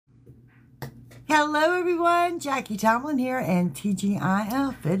Hello everyone, Jackie-Tomlin here, and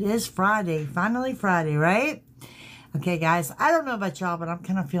TGIF. It is Friday, finally Friday, right? Okay guys, I don't know about y'all, but I'm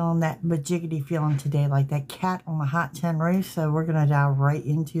kind of feeling that majiggity feeling today, like that cat on the hot tin roof. So we're going to dive right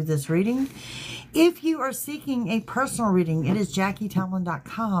into this reading. If you are seeking a personal reading, it is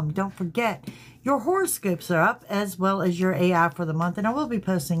JackieTomlin.com. Don't forget, your horoscopes are up, as well as your AI for the month. And I will be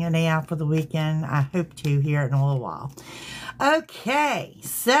posting an AI for the weekend, I hope to, here in a little while. Okay,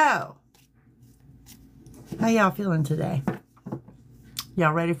 so how y'all feeling today?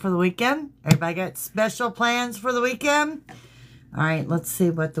 Y'all ready for the weekend? Everybody got special plans for the weekend? All right, let's see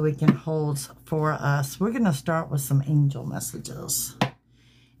what the weekend holds for us. We're going to start with some angel messages.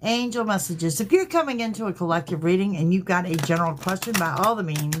 Angel messages. If you're coming into a collective reading and you've got a general question, by all the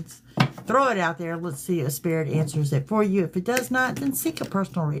means, throw it out there. Let's see if Spirit answers it for you. If it does not, then seek a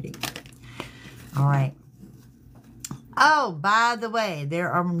personal reading. All right. Oh, by the way,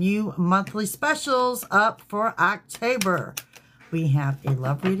 there are new monthly specials up for October. We have a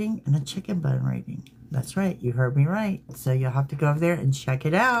love reading and a chicken bone reading. That's right. You heard me right. So you'll have to go over there and check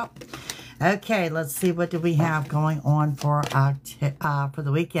it out. Okay, let's see. What do we have going on for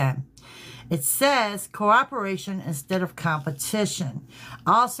the weekend? It says cooperation instead of competition.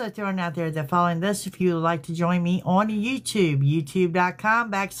 Also throwing out there that following this, if you would like to join me on YouTube,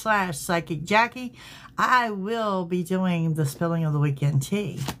 youtube.com/psychicjackie, I will be doing the spilling of the weekend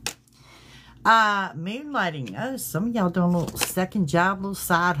tea. Moonlighting. Oh, some of y'all doing a little second job, little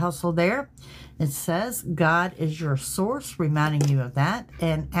side hustle there. It says God is your source, reminding you of that,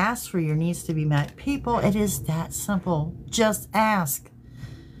 and ask for your needs to be met. People, it is that simple. Just ask.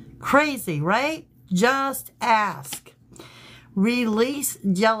 Crazy, right? Just ask. Release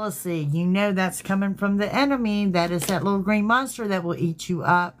jealousy. You know that's coming from the enemy. That is that little green monster that will eat you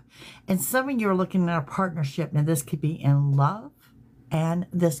up. And some of you are looking at a partnership. Now, this could be in love and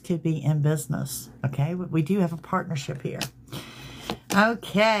this could be in business. Okay, but we do have a partnership here.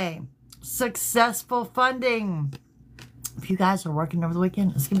 Okay, successful funding. If you guys are working over the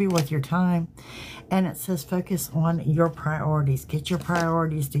weekend, it's going to be worth your time. And it says focus on your priorities. Get your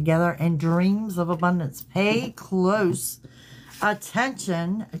priorities together and dreams of abundance. Pay close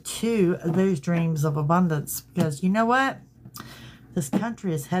attention to those dreams of abundance. Because you know what? This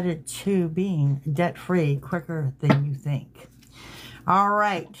country is headed to being debt-free quicker than you think. All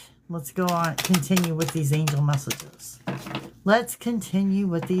right. Let's go on. Continue with these angel messages. Let's continue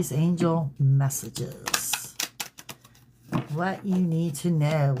with these angel messages. What you need to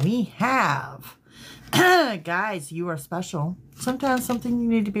know. We have, guys, you are special. Sometimes something you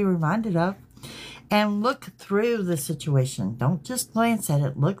need to be reminded of. And look through the situation. Don't just glance at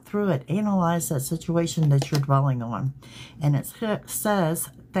it. Look through it. Analyze that situation that you're dwelling on. And it says,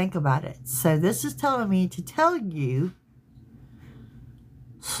 think about it. So this is telling me to tell you,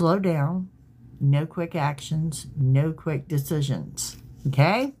 slow down. No quick actions. No quick decisions.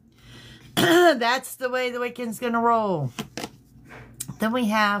 Okay? That's the way the weekend's going to roll. Then we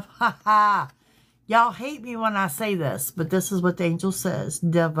have, y'all hate me when I say this, but this is what the angel says.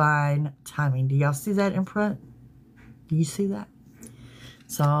 Divine timing. Do y'all see that in print? Do you see that?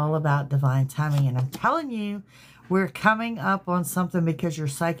 It's all about divine timing. And I'm telling you, we're coming up on something because your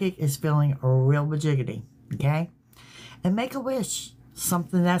psychic is feeling a real majiggity. Okay? And make a wish.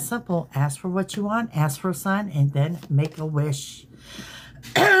 Something that simple. Ask for what you want. Ask for a sign. And then make a wish.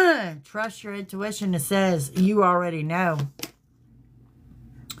 Trust your intuition. It says you already know.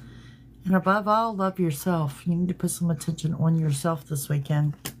 And above all, love yourself. You need to put some attention on yourself this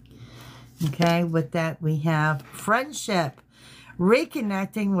weekend. Okay, with that we have friendship.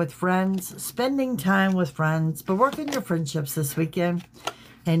 Reconnecting with friends. Spending time with friends. But work on your friendships this weekend.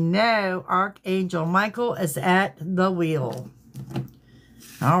 And know Archangel Michael is at the wheel.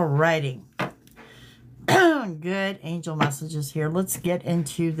 Alrighty. Good angel messages here. Let's get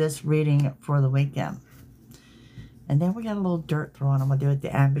into this reading for the weekend. And then we got a little dirt throwing I'm going to do at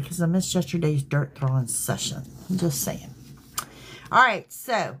the end because I missed yesterday's dirt throwing session. I'm just saying. All right,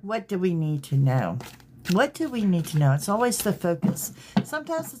 so what do we need to know? What do we need to know? It's always the focus.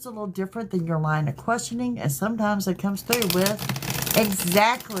 Sometimes it's a little different than your line of questioning, and sometimes it comes through with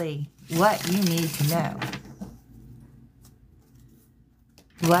exactly what you need to know.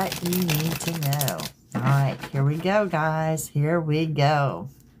 What you need to know. All right, here we go, guys. Here we go.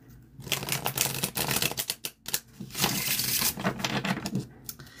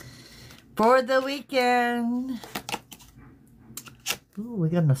 For the weekend. Ooh, we're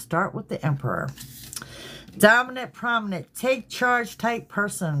going to start with the Emperor. Dominant, prominent, take charge type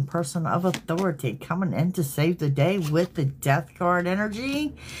person. Person of authority. Coming in to save the day with the Death card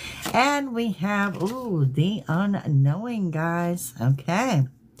energy. And we have, ooh, the unknowing, guys. Okay.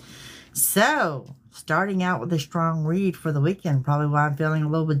 So, starting out with a strong read for the weekend, probably why I'm feeling a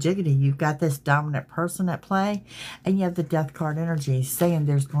little bit jiggity. You've got this dominant person at play, and you have the death card energy saying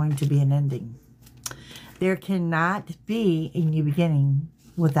there's going to be an ending. There cannot be a new beginning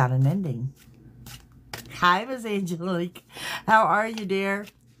without an ending. Hi, Miss Angelique. How are you, dear?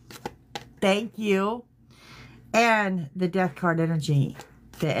 Thank you. And the death card energy,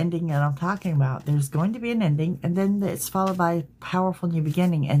 the ending that I'm talking about, there's going to be an ending, and then it's followed by a powerful new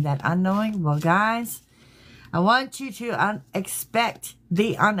beginning. And that unknowing, well, guys, I want you to expect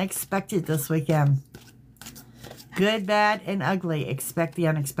the unexpected this weekend. Good, bad, and ugly. Expect the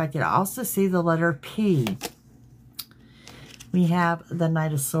unexpected. I also see the letter P. We have the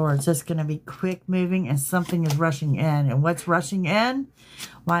Knight of Swords. It's going to be quick moving, and something is rushing in. And what's rushing in?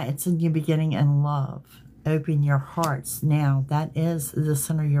 Why, it's a new beginning in love. Open your hearts. Now, that is the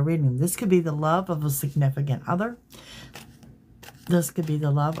center of your reading. This could be the love of a significant other. This could be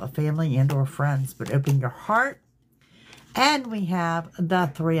the love of family and or friends. But open your heart. And we have the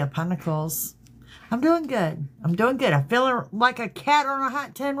Three of Pentacles. I'm doing good. I'm doing good. I'm feeling like a cat on a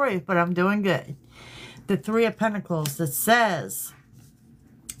hot tin roof, but I'm doing good. The Three of Pentacles that says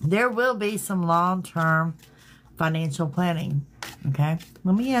there will be some long-term financial planning. Okay?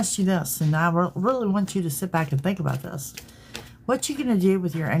 Let me ask you this, and I really want you to sit back and think about this. What you going to do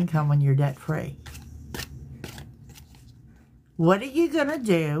with your income when you're debt-free? What are you going to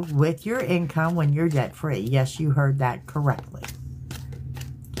do with your income when you're debt-free? Yes, you heard that correctly.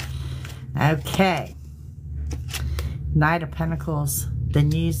 Okay. Knight of Pentacles. The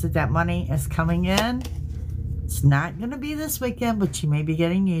news that money is coming in. It's not going to be this weekend, but you may be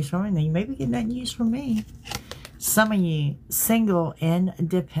getting news from it. And you may be getting that news from me. Some of you, single,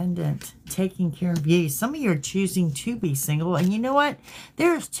 independent, taking care of you. Some of you are choosing to be single. And you know what?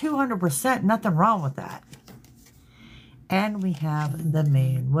 There's 200% nothing wrong with that. And we have the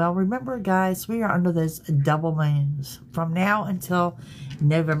moon. Well, remember, guys, we are under those double moons from now until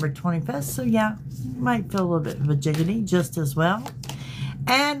November 25th. So, yeah, you might feel a little bit of a jiggity just as well.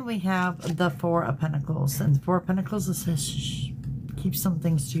 And we have the Four of Pentacles. And the Four of Pentacles, it says, shh, keep some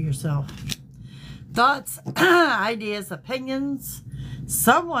things to yourself. Thoughts, ideas, opinions.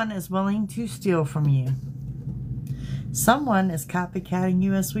 Someone is willing to steal from you. Someone is copycatting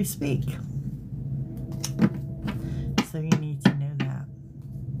you as we speak. So you need to know that.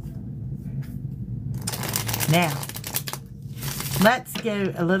 Now, let's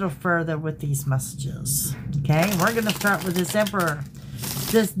go a little further with these messages. Okay, we're going to start with this Emperor.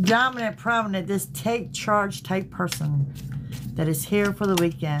 This dominant, prominent, this take charge type person that is here for the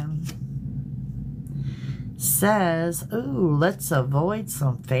weekend. Says, ooh, let's avoid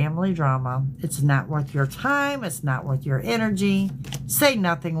some family drama. It's not worth your time. It's not worth your energy. Say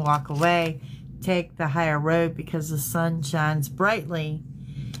nothing, walk away. Take the higher road because the sun shines brightly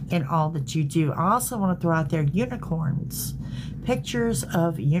in all that you do. I also want to throw out there unicorns. Pictures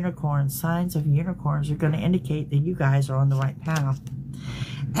of unicorns, signs of unicorns are going to indicate that you guys are on the right path.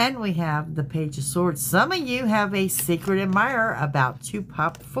 And we have the Page of Swords. Some of you have a secret admirer about to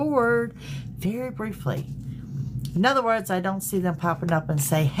pop forward very briefly. In other words, I don't see them popping up and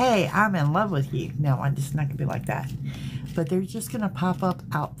say, hey, I'm in love with you. No, I'm just not going to be like that. But they're just going to pop up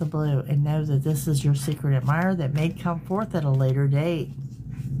out the blue and know that this is your secret admirer that may come forth at a later date.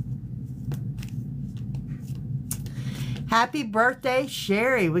 Happy birthday,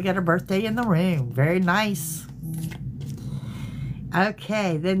 Sherry. We got a birthday in the room. Very nice.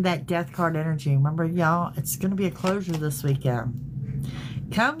 Okay, then that death card energy. Remember, y'all, it's going to be a closure this weekend.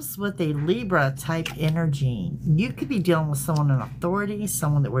 Comes with a Libra type energy. You could be dealing with someone in authority,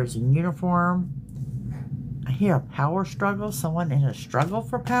 someone that wears a uniform. I hear a power struggle, someone in a struggle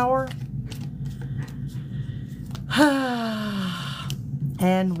for power.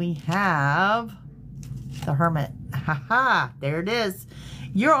 And we have the Hermit. Haha, there it is.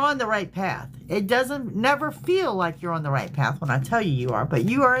 You're on the right path. It doesn't never feel like you're on the right path when I tell you you are, but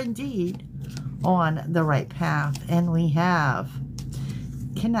you are indeed on the right path. And we have,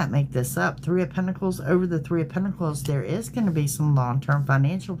 cannot make this up, Three of Pentacles. Over the Three of Pentacles, there is going to be some long-term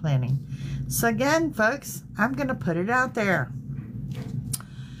financial planning. So again, folks, I'm going to put it out there.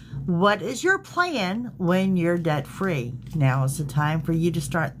 What is your plan when you're debt-free? Now is the time for you to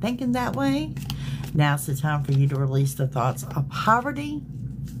start thinking that way. Now's the time for you to release the thoughts of poverty,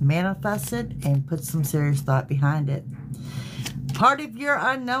 manifest it, and put some serious thought behind it. Part of your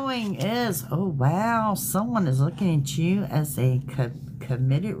unknowing is, oh wow, someone is looking at you as a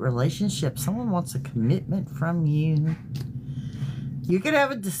committed relationship. Someone wants a commitment from you. You could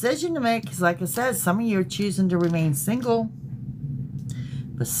have a decision to make, because like I said, some of you are choosing to remain single.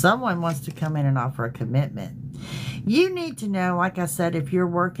 But someone wants to come in and offer a commitment. You need to know, like I said, if you're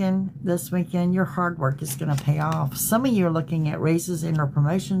working this weekend, your hard work is going to pay off. Some of you are looking at raises and or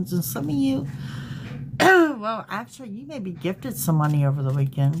promotions, and some of you, well, actually, you may be gifted some money over the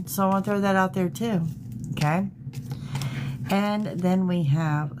weekend. So I want to throw that out there too. Okay? And then we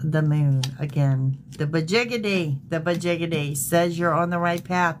have the moon again. The bajiggity says you're on the right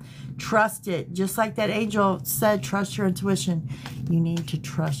path. Trust it. Just like that angel said, trust your intuition. You need to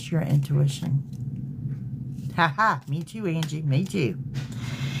trust your intuition. Haha, me too, Angie. Me too.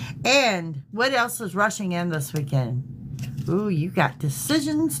 And what else is rushing in this weekend? Ooh, you got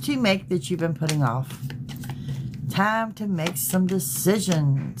decisions to make that you've been putting off. Time to make some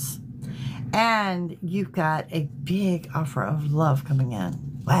decisions. And you've got a big offer of love coming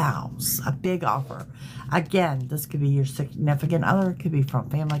in. Wow, a big offer. Again, this could be your significant other. It could be from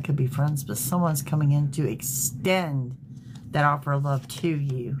family, it could be friends, but someone's coming in to extend that offer of love to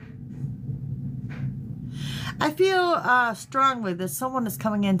you. I feel strongly that someone is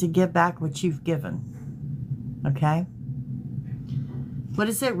coming in to give back what you've given. Okay? What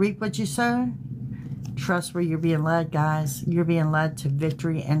is it? Reap what you sow? Trust where you're being led, guys. You're being led to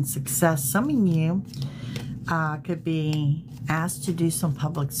victory and success. Some of you could be asked to do some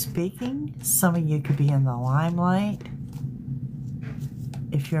public speaking. Some of you could be in the limelight.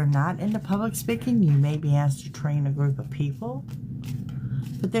 If you're not into public speaking, you may be asked to train a group of people.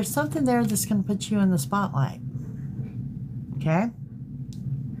 But there's something there that's going to put you in the spotlight. Okay?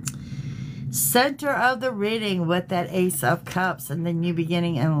 Center of the reading with that Ace of Cups and the new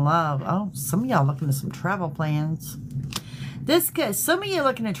beginning in love. Oh, some of y'all looking at some travel plans. Some of you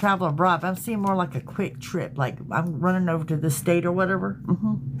looking to travel abroad. I'm seeing more like a quick trip. Like I'm running over to the state or whatever.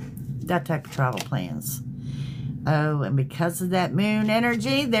 That type of travel plans. Oh, and because of that moon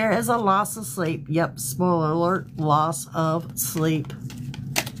energy, there is a loss of sleep. Yep, spoiler alert, loss of sleep.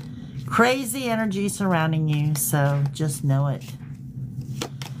 Crazy energy surrounding you, so just know it.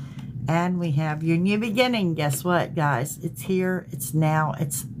 And we have your new beginning. Guess what, guys? It's here. It's now.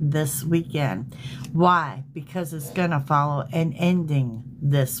 It's this weekend. Why? Because it's going to follow an ending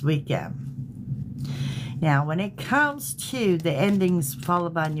this weekend. Now, when it comes to the endings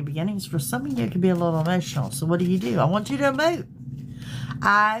followed by new beginnings, for some of you, it can be a little emotional. So what do? I want you to emote.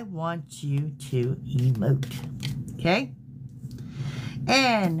 I want you to emote. Okay?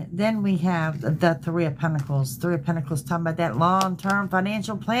 And then we have the Three of Pentacles. Three of Pentacles talking about that long-term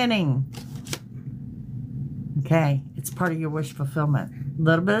financial planning. Okay, it's part of your wish fulfillment. A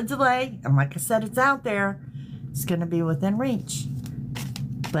little bit of delay, and like I said, it's out there. It's going to be within reach.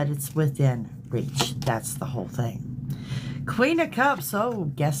 But it's within reach. That's the whole thing. Queen of Cups.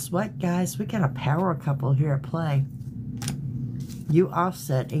 Oh, guess what, guys? We got a power couple here at play. You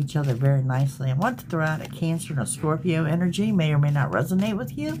offset each other very nicely. I want to throw out a Cancer and a Scorpio energy. May or may not resonate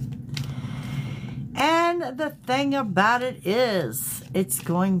with you. And the thing about it is, it's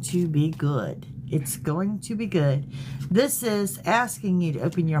going to be good. It's going to be good. This is asking you to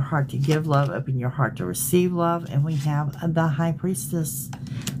open your heart to give love, open your heart to receive love. And we have the High Priestess.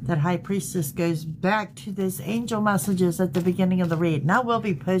 That High Priestess goes back to those angel messages at the beginning of the read. And I will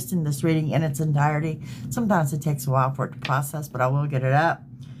be posting this reading in its entirety. Sometimes it takes a while for it to process, but I will get it up.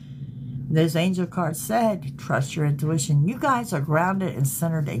 Those angel cards said, trust your intuition. You guys are grounded and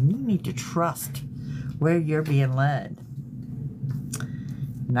centered, and you need to trust where you're being led.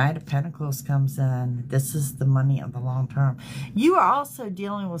 Knight of Pentacles comes in. This is the money of the long term. You are also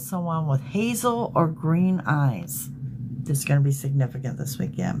dealing with someone with hazel or green eyes. This is going to be significant this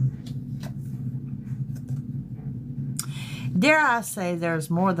weekend. Dare I say there's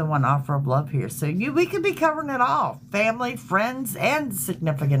more than one offer of love here. So we could be covering it all. Family, friends, and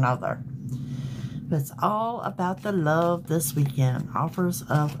significant other. But it's all about the love this weekend. Offers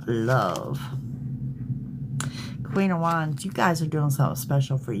of love. Queen of Wands, you guys are doing something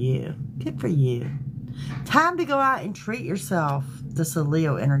special for you. Good for you. Time to go out and treat yourself. This is a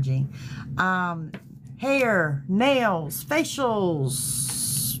Leo energy. Hair, nails,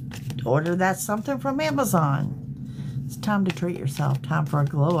 facials. Order that something from Amazon. It's time to treat yourself. Time for a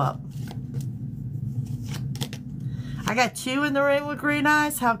glow up. I got 2 in the room with green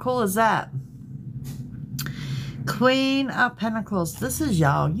eyes. How cool is that? Queen of Pentacles. This is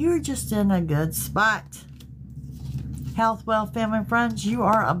y'all. You're just in a good spot. Health, wealth, family, friends. You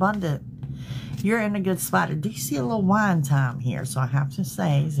are abundant. You're in a good spot. Do you see a little wine time here? So I have to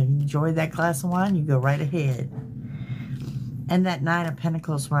say, so if you enjoy that glass of wine, you go right ahead. And that Nine of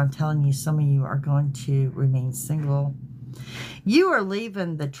Pentacles, where I'm telling you, some of you are going to remain single. You are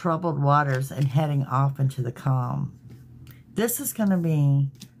leaving the troubled waters and heading off into the calm. This is going to be,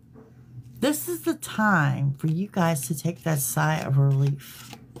 this is the time for you guys to take that sigh of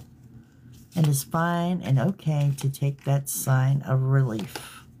relief. It is fine and okay to take that sign of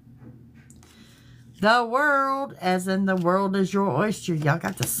relief. The world, as in the world is your oyster. Y'all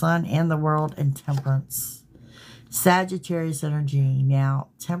got the sun and the world and temperance. Sagittarius energy. Now,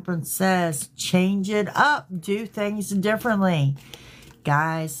 temperance says, change it up. Do things differently.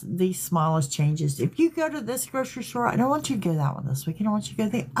 Guys, the smallest changes. If you go to this grocery store, I don't want you to go to that one this week. I don't want you to go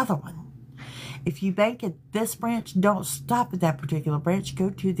to the other one. If you bank at this branch, don't stop at that particular branch.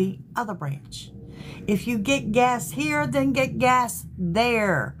 Go to the other branch. If you get gas here, then get gas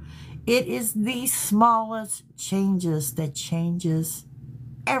there. It is the smallest changes that changes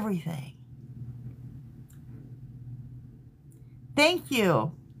everything. Thank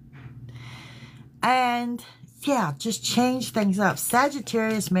you. And yeah, just change things up.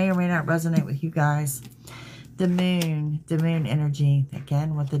 Sagittarius may or may not resonate with you guys. The moon energy,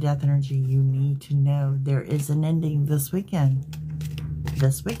 again with the death energy, you need to know there is an ending this weekend.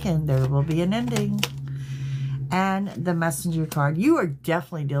 This weekend, there will be an ending. And the messenger card, you are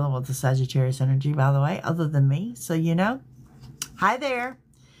definitely dealing with the Sagittarius energy, by the way, other than me, so you know. Hi there.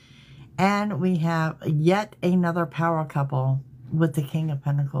 And we have yet another power couple with the King of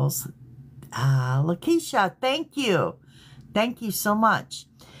Pentacles. Lakeisha, thank you. Thank you so much.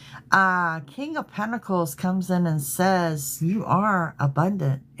 King of Pentacles comes in and says, you are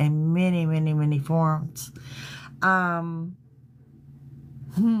abundant in many, many, many forms.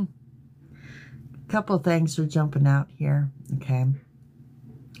 Couple things are jumping out here. Okay.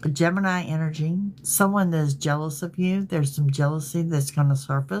 Gemini energy. Someone that is jealous of you. There's some jealousy that's going to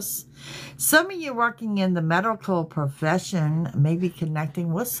surface. Some of you working in the medical profession may be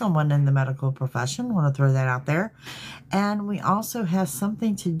connecting with someone in the medical profession. Want to throw that out there. And we also have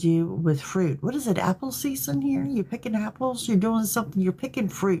something to do with fruit. What is it? Apple season here? You're picking apples? You're doing something. You're picking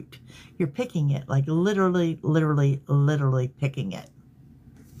fruit. You're picking it. Like literally, literally, literally picking it.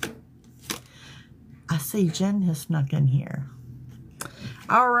 I see Jen has snuck in here.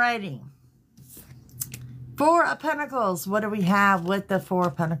 Alrighty. Four of Pentacles. What do we have with the Four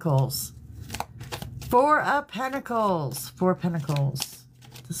of Pentacles? Four of Pentacles. Four of Pentacles.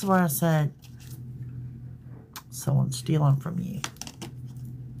 This is where I said, someone's stealing from you.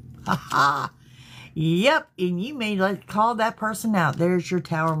 Haha. Yep. And you may like call that person out. There's your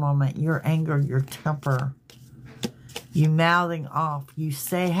Tower moment. Your anger, your temper. You mouthing off. You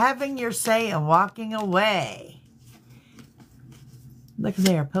say, having your say and walking away. Look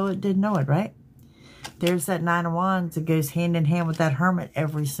there. Poet didn't know it, right? There's that Nine of Wands that goes hand in hand with that Hermit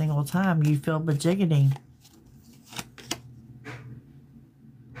every single time. You feel bajiggity.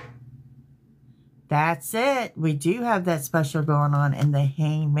 That's it. We do have that special going on in the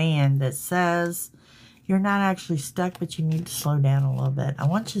Hangman that says you're not actually stuck, but you need to slow down a little bit. I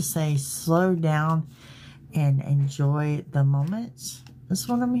want you to say slow down and enjoy the moments. That's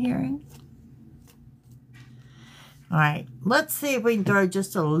what I'm hearing. All right, let's see if we can throw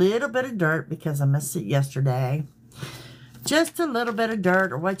just a little bit of dirt because I missed it yesterday. Just a little bit of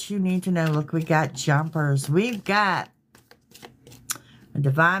dirt or what you need to know. Look, we got jumpers. We've got a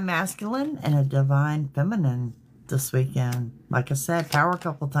Divine Masculine and a Divine Feminine this weekend. Like I said, power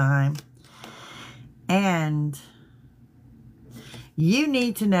couple time. And you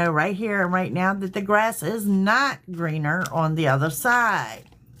need to know right here and right now that the grass is not greener on the other side.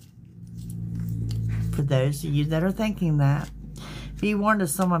 For those of you that are thinking that, be warned of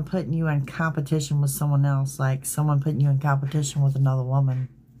someone putting you in competition with someone else, like someone putting you in competition with another woman.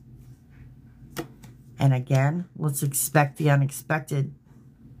 And again, let's expect the unexpected.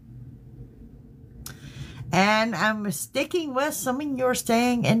 And I'm sticking with some of you are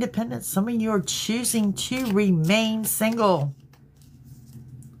staying independent. Some of you are choosing to remain single.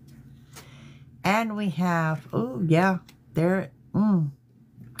 And we have, oh yeah, there,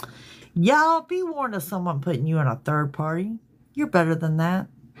 y'all be warned of someone putting you in a third party. You're better than that.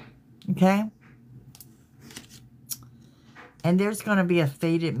 Okay? And there's going to be a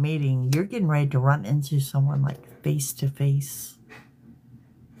fated meeting. You're getting ready to run into someone like face to face.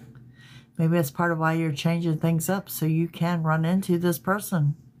 Maybe that's part of why you're changing things up so you can run into this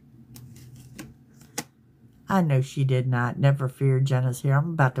person. I know she did not. Never fear, Jenna's here.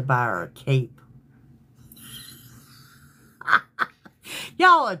 I'm about to buy her a cape.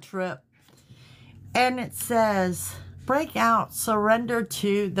 Y'all a trip. And it says, break out, surrender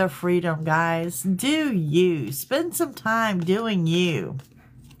to the freedom, guys. Do you. Spend some time doing you.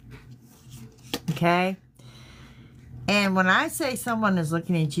 Okay? And when I say someone is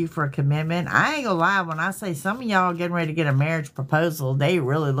looking at you for a commitment, I ain't gonna lie. When I say some of y'all getting ready to get a marriage proposal, they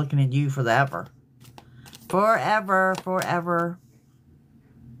really looking at you forever. Forever, forever.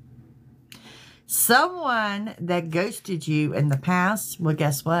 Someone that ghosted you in the past, well,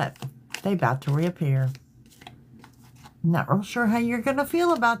 guess what? They about to reappear. Not real sure how you're going to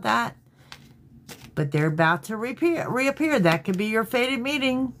feel about that. But they're about to reappear. That could be your fated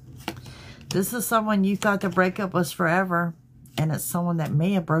meeting. This is someone you thought the breakup was forever. And it's someone that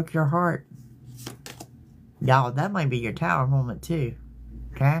may have broke your heart. Y'all, that might be your Tower moment too.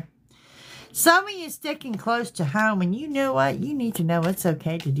 Okay? Some of you sticking close to home. And you know what? You need to know it's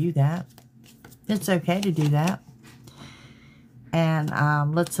okay to do that. It's okay to do that. And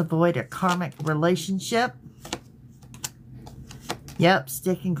let's avoid a karmic relationship. Yep,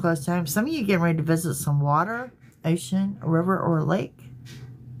 sticking close to home. Some of you getting ready to visit some water, ocean, a river, or a lake.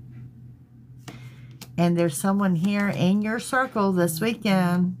 And there's someone here in your circle this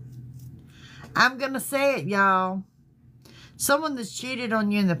weekend. I'm going to say it, y'all. Someone that's cheated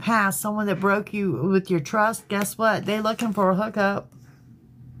on you in the past, someone that broke you with your trust, guess what? They're looking for a hookup.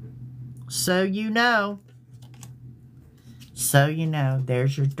 So you know. So you know.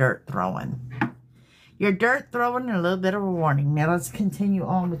 There's your dirt throwing. Your dirt throwing and a little bit of a warning. Now let's continue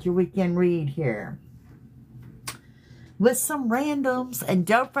on with your weekend read here. With some randoms. And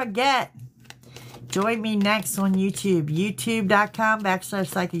don't forget, join me next on YouTube.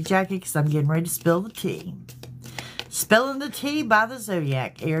 YouTube.com/PsychicJackie, because I'm getting ready to spill the tea. Spilling the tea by the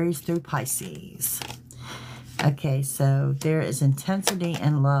zodiac. Aries through Pisces. Okay, so there is intensity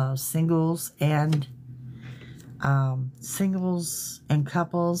in love. Singles and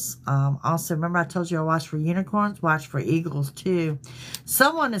couples. Also, remember I told you I watch for unicorns, watch for eagles too.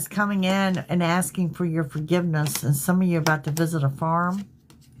 Someone is coming in and asking for your forgiveness, and some of you are about to visit a farm.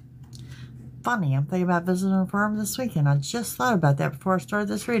 Funny, I'm thinking about visiting a farm this weekend. I just thought about that before I started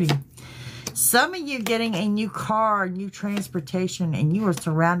this reading. Some of you getting a new car, new transportation, and you are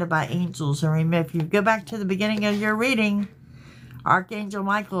surrounded by angels. And remember, if you go back to the beginning of your reading, Archangel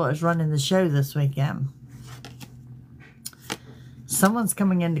Michael is running the show this weekend. Someone's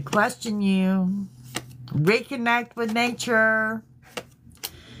coming in to question you. Reconnect with nature.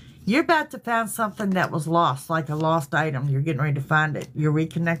 You're about to find something that was lost, like a lost item. You're getting ready to find it. You're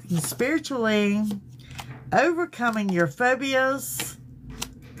reconnecting spiritually. Overcoming your phobias.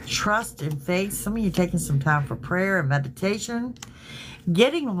 Trust and faith. Some of you taking some time for prayer and meditation.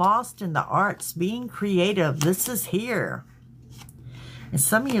 Getting lost in the arts. Being creative. This is here. And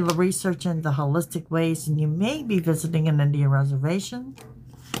some of you are researching the holistic ways, and you may be visiting an Indian reservation.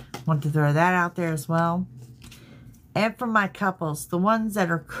 Want to throw that out there as well. And for my couples, the ones that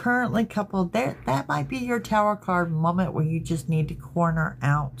are currently coupled, that might be your Tower card moment where you just need to corner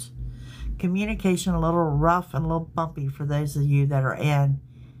out. Communication a little rough and a little bumpy for those of you that are in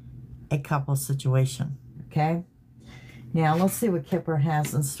a couple situation. Okay? Now, let's see what Kipper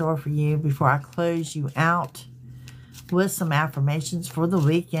has in store for you before I close you out with some affirmations for the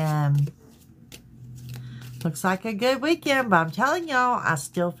weekend. Looks like a good weekend, but I'm telling y'all, I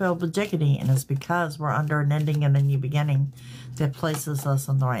still feel jiggity, and it's because we're under an ending and a new beginning that places us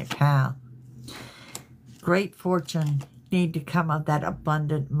on the right path. Great fortune need to come of that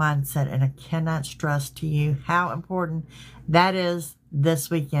abundant mindset, and I cannot stress to you how important that is this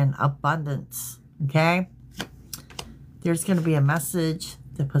weekend. Abundance, okay? There's going to be a message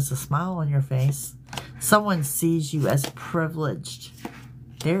that puts a smile on your face. Someone sees you as privileged.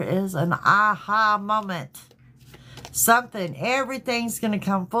 There is an aha moment. Something, everything's going to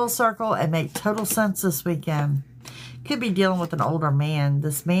come full circle and make total sense this weekend. Could be dealing with an older man.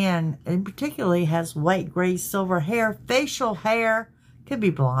 This man in particular has white, gray, silver hair, facial hair. Could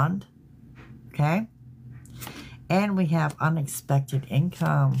be blonde. Okay? And we have unexpected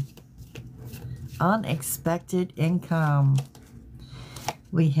income. Unexpected income.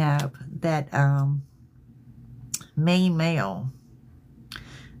 We have that main male.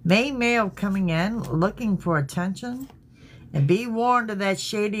 Main male coming in, looking for attention. And be warned of that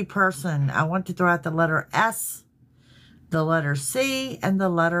shady person. I want to throw out the letter S, the letter C, and the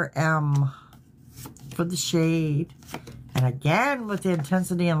letter M for the shade. And again, with the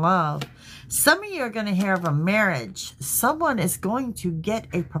intensity and love. Some of you are going to hear of a marriage. Someone is going to get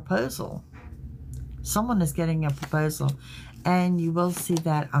a proposal. Someone is getting a proposal. And you will see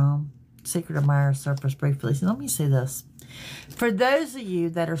that secret admirer surface briefly. So let me say this. For those of you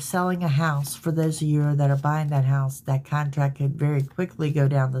that are selling a house, for those of you that are buying that house, that contract could very quickly go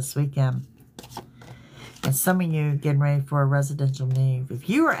down this weekend. And some of you getting ready for a residential move. If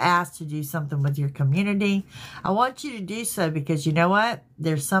you are asked to do something with your community, I want you to do so because you know what?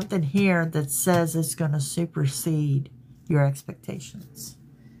 There's something here that says it's going to supersede your expectations.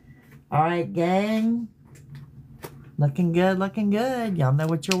 All right, gang. Looking good, looking good. Y'all know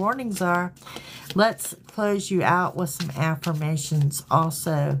what your warnings are. Let's close you out with some affirmations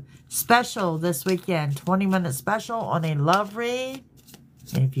also. Special this weekend, 20-minute special on a love read.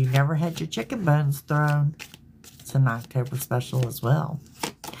 And if you've never had your chicken bones thrown, it's an October special as well.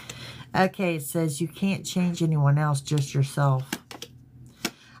 Okay, it says you can't change anyone else, just yourself.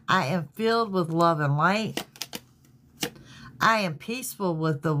 I am filled with love and light. I am peaceful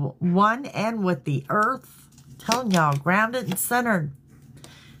with the one and with the earth. I'm telling y'all, grounded and centered.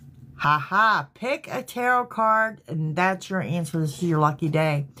 Ha. Pick a tarot card, and that's your answer. This is your lucky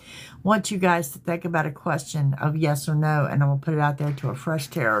day. I want you guys to think about a question of yes or no, and I'm going to put it out there to a fresh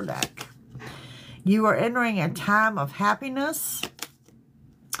tarot deck. You are entering a time of happiness.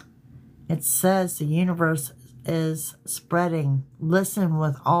 It says the universe is spreading. Listen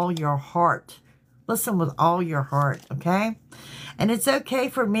with all your heart. Listen with all your heart, okay? And it's okay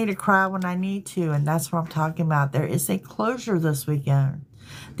for me to cry when I need to, and that's what I'm talking about. There is a closure this weekend.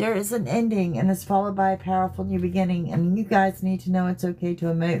 There is an ending, and it's followed by a powerful new beginning, and you guys need to know it's okay to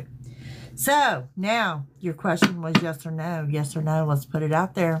emote. So, now, your question was yes or no. Yes or no, let's put it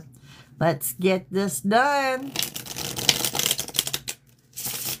out there. Let's get this done.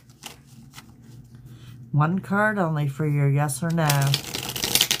 One card only for your yes or no.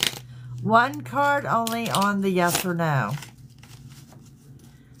 One card only on the yes or no.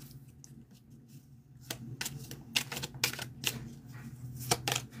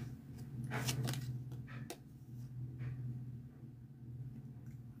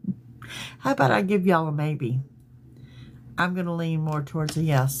 How about I give y'all a maybe? I'm going to lean more towards a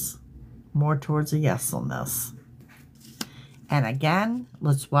yes. More towards a yes on this. And again,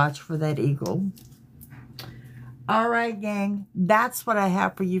 let's watch for that eagle. All right, gang. That's what I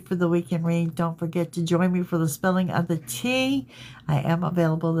have for you for the weekend read. Don't forget to join me for the spelling of the T. I am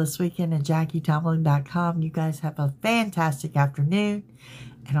available this weekend at JackieTomlin.com. You guys have a fantastic afternoon,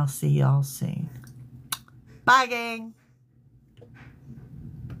 and I'll see y'all soon. Bye, gang.